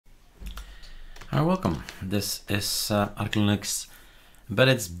Hi, welcome. This is ArcoLinux, but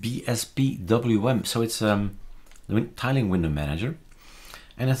it's Bspwm, so it's the tiling window manager,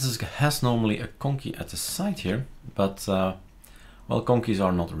 and it has normally a conky at the side here, but well, conkeys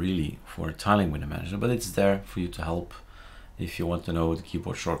are not really for a tiling window manager, but it's there for you to help if you want to know the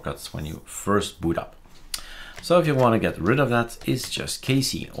keyboard shortcuts when you first boot up. So if you want to get rid of that, it's just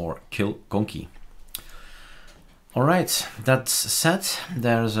KC or kill conky. Alright, that's set.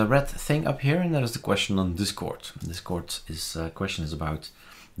 There's a red thing up here and there's the question on Discord. Discord question is about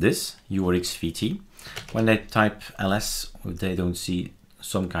this, urxvt. When they type ls, they don't see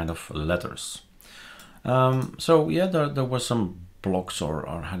some kind of letters. So yeah, there were some blocks or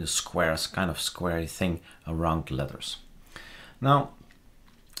had a squares, kind of squarey thing around letters. Now,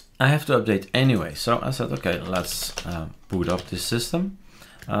 I have to update anyway, so I said, okay, let's boot up this system.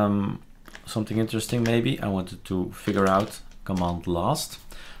 Something interesting maybe, I wanted to figure out command last.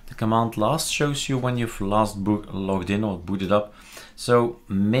 The command last shows you when you've last logged in or booted up. So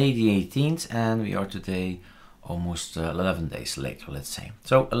May the 18th, and we are today almost 11 days later, let's say.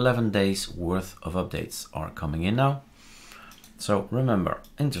 So 11 days worth of updates are coming in now. So remember,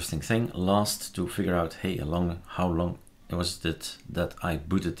 interesting thing, last to figure out, hey, how long was it that I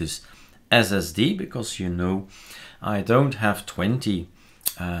booted this SSD, because you know I don't have 20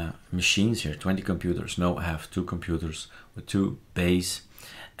 machines here, 20 computers. No, I have 2 computers with 2 bays,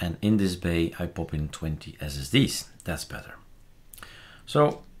 and in this bay I pop in 20 SSDs. That's better.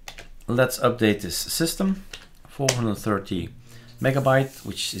 So let's update this system. 430 megabyte,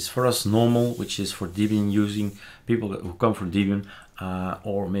 which is for us normal, which is for Debian using people who come from Debian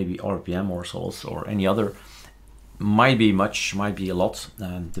or maybe RPM or Source or any other. Might be much, might be a lot,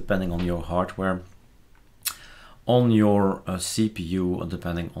 depending on your hardware, on your CPU, or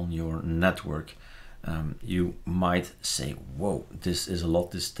depending on your network. You might say, whoa, this is a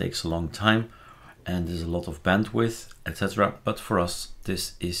lot, this takes a long time, and there's a lot of bandwidth, etc. But for us,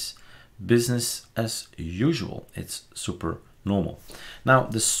 this is business as usual. It's super normal. Now,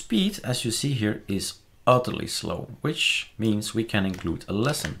 the speed, as you see here, is utterly slow, which means we can include a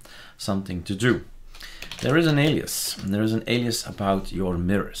lesson, something to do. There is an alias, and there is an alias about your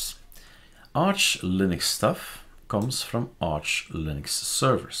mirrors. ArcoLinux stuff comes from ArcoLinux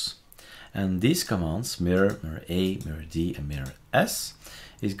servers. And these commands, mirror, mirror A, mirror D, and mirror S,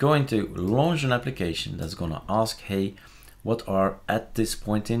 is going to launch an application that's going to ask, hey, what are at this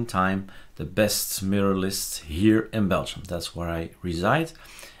point in time the best mirror lists here in Belgium? That's where I reside.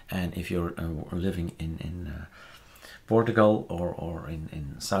 And if you're living in Portugal or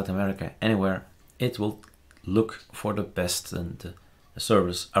in South America, anywhere, it will look for the best and the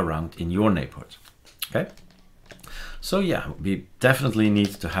servers around in your neighborhood. Okay. So yeah, we definitely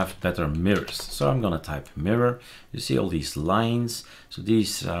need to have better mirrors. So I'm gonna type mirror. You see all these lines. So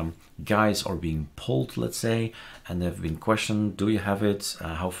these guys are being pulled, let's say, and they've been questioned. Do you have it?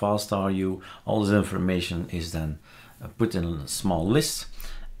 How fast are you? All this information is then put in a small list.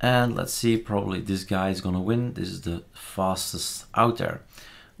 And let's see, probably this guy is gonna win. This is the fastest out there,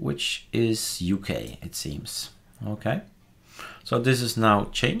 which is UK, it seems. Okay. So this is now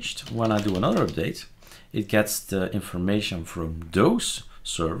changed. When I do another update, it gets the information from those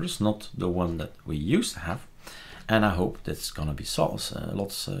servers, not the one that we used to have. And I hope that's gonna be a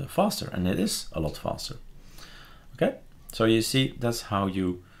lot faster, and it is a lot faster. Okay, so you see, that's how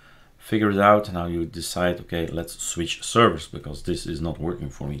you figure it out and how you decide, okay, let's switch servers because this is not working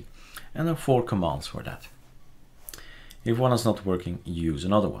for me. And there are 4 commands for that. If one is not working, use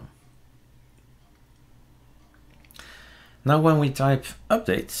another one. Now when we type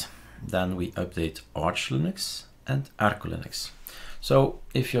update, then we update ArcoLinux and ArcoLinux. So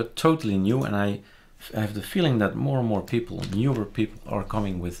if you're totally new, and I have the feeling that more and more people, newer people, are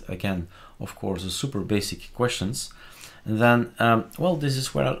coming with, again, of course, the super basic questions, and then, well, this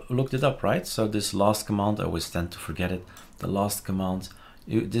is where I looked it up, right? So this last command, I always tend to forget it. The last command,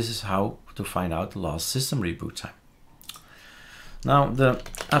 this is how to find out the last system reboot time. Now the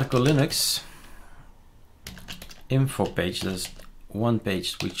ArcoLinux info page, there's one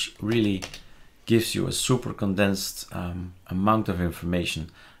page which really gives you a super condensed amount of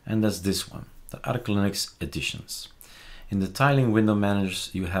information, and that's this one, the ArcoLinux editions. In the tiling window managers,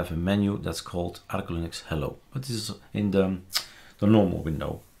 you have a menu that's called ArcoLinux Hello, but this is in the normal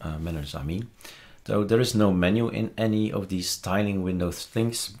window managers, I mean. So there is no menu in any of these tiling window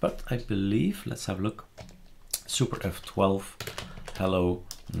things, but I believe, let's have a look, Super F12, Hello,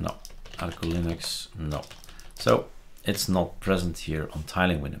 no, ArcoLinux, no. So it's not present here on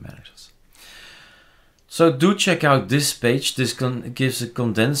tiling window managers. So do check out this page. This gives a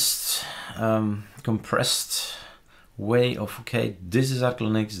condensed, compressed way of, okay, this is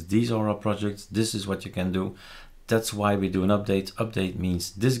ArcoLinux, these are our projects, this is what you can do. That's why we do an update. Update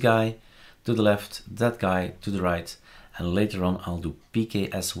means this guy to the left, that guy to the right, and later on I'll do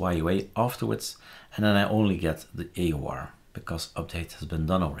pksyua afterwards, and then I only get the AOR because update has been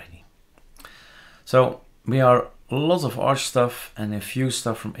done already. So we are lots of Arch stuff and a few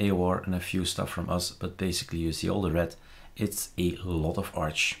stuff from AOR and a few stuff from us, but basically you see all the red, it's a lot of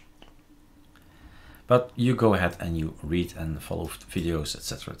Arch. But you go ahead and you read and follow videos,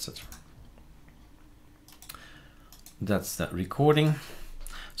 etc, etc. That's the recording.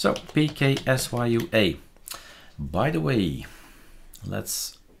 So pksyua. By the way,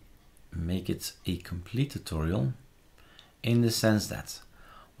 let's make it a complete tutorial in the sense that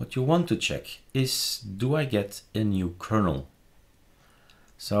what you want to check is, do I get a new kernel?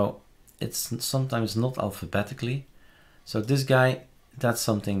 So it's sometimes not alphabetically. So this guy, that's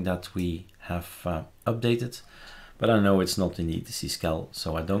something that we have updated, but I know it's not in the etc scal,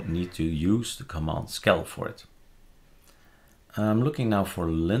 so I don't need to use the command scal for it. I'm looking now for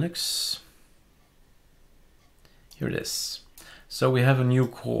Linux. Here it is. So we have a new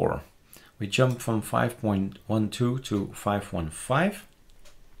core. We jump from 5.12 to 5.15,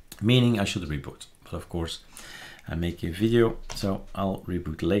 meaning I should reboot. But of course, I make a video, so I'll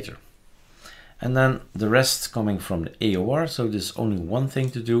reboot later. And then the rest coming from the AOR. So there's only one thing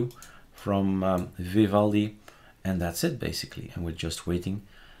to do from Vivaldi, and that's it basically. And we're just waiting.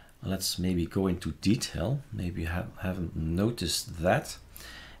 Let's maybe go into detail. Maybe you haven't noticed that.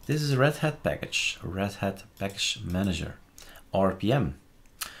 This is a Red Hat package, Red Hat Package Manager, RPM.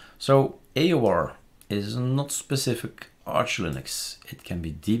 So AOR is not specific Arch Linux. It can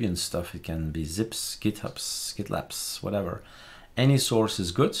be Debian stuff, it can be zips, GitHubs, GitLabs, whatever. Any source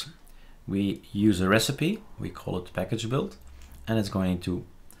is good. We use a recipe, we call it package build, and it's going to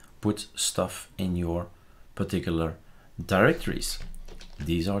put stuff in your particular directories.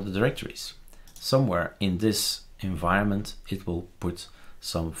 These are the directories. Somewhere in this environment, it will put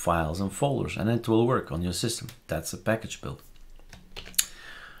some files and folders, and it will work on your system. That's a package build.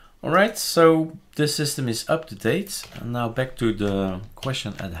 All right, so this system is up to date. And now back to the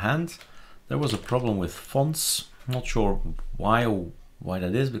question at hand. There was a problem with fonts. Not sure why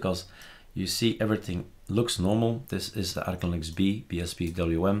that is, because you see everything looks normal. This is the ArcoLinux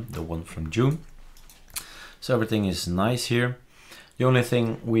Bspwm, the one from June. So everything is nice here. The only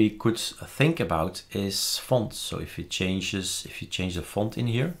thing we could think about is fonts. So if you change the font in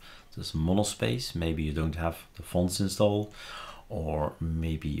here, there's monospace, maybe you don't have the fonts installed, or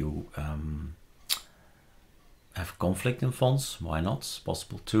maybe you have conflict in fonts. Why not? It's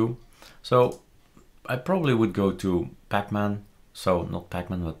possible too. So I probably would go to Pacman. So not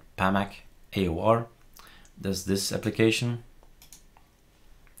Pacman, but Pamac AOR. There's this application,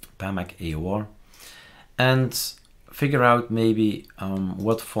 Pamac AOR, and figure out maybe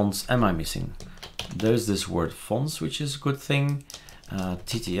what fonts am I missing. There's this word fonts, which is a good thing.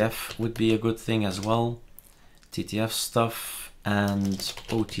 TTF would be a good thing as well. TTF stuff, and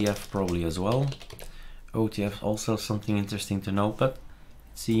OTF probably as well. OTF also something interesting to know, but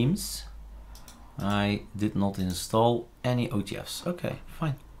it seems I did not install any OTFs. Okay,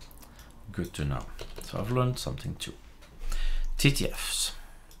 fine. Good to know. So I've learned something too. TTFs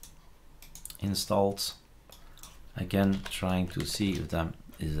installed. Again, trying to see if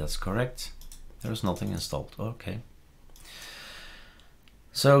that's correct. There's nothing installed. Okay.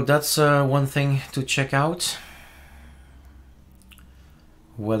 So that's one thing to check out.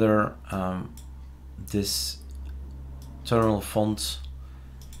 Whether this terminal font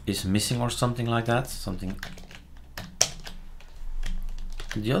is missing or something like that.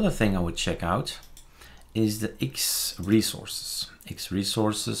 The other thing I would check out is the Xresources.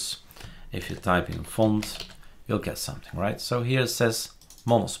 Xresources, if you type in font, you'll get something, right? So here it says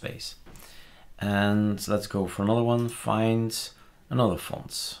monospace. And let's go for another one, find another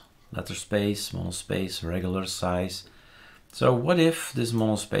font. Letter space, monospace, regular size. So what if this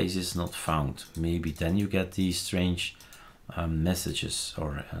monospace is not found? Maybe then you get these strange messages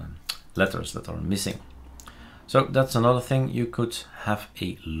or letters that are missing. So that's another thing you could have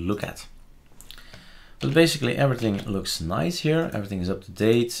a look at. But basically everything looks nice here. Everything is up to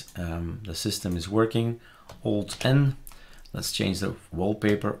date. The system is working. Alt N. Let's change the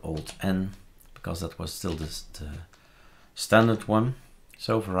wallpaper. Alt N, because that was still the standard one.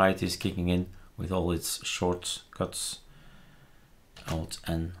 So variety is kicking in with all its shortcuts. Alt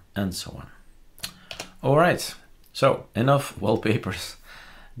N and so on. All right. So enough wallpapers.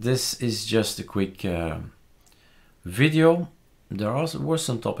 This is just a quick video. There were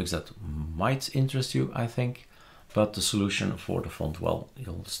some topics that might interest you, I think, but the solution for the font, well,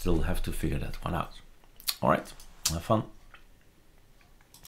 you'll still have to figure that one out. All right, Have fun.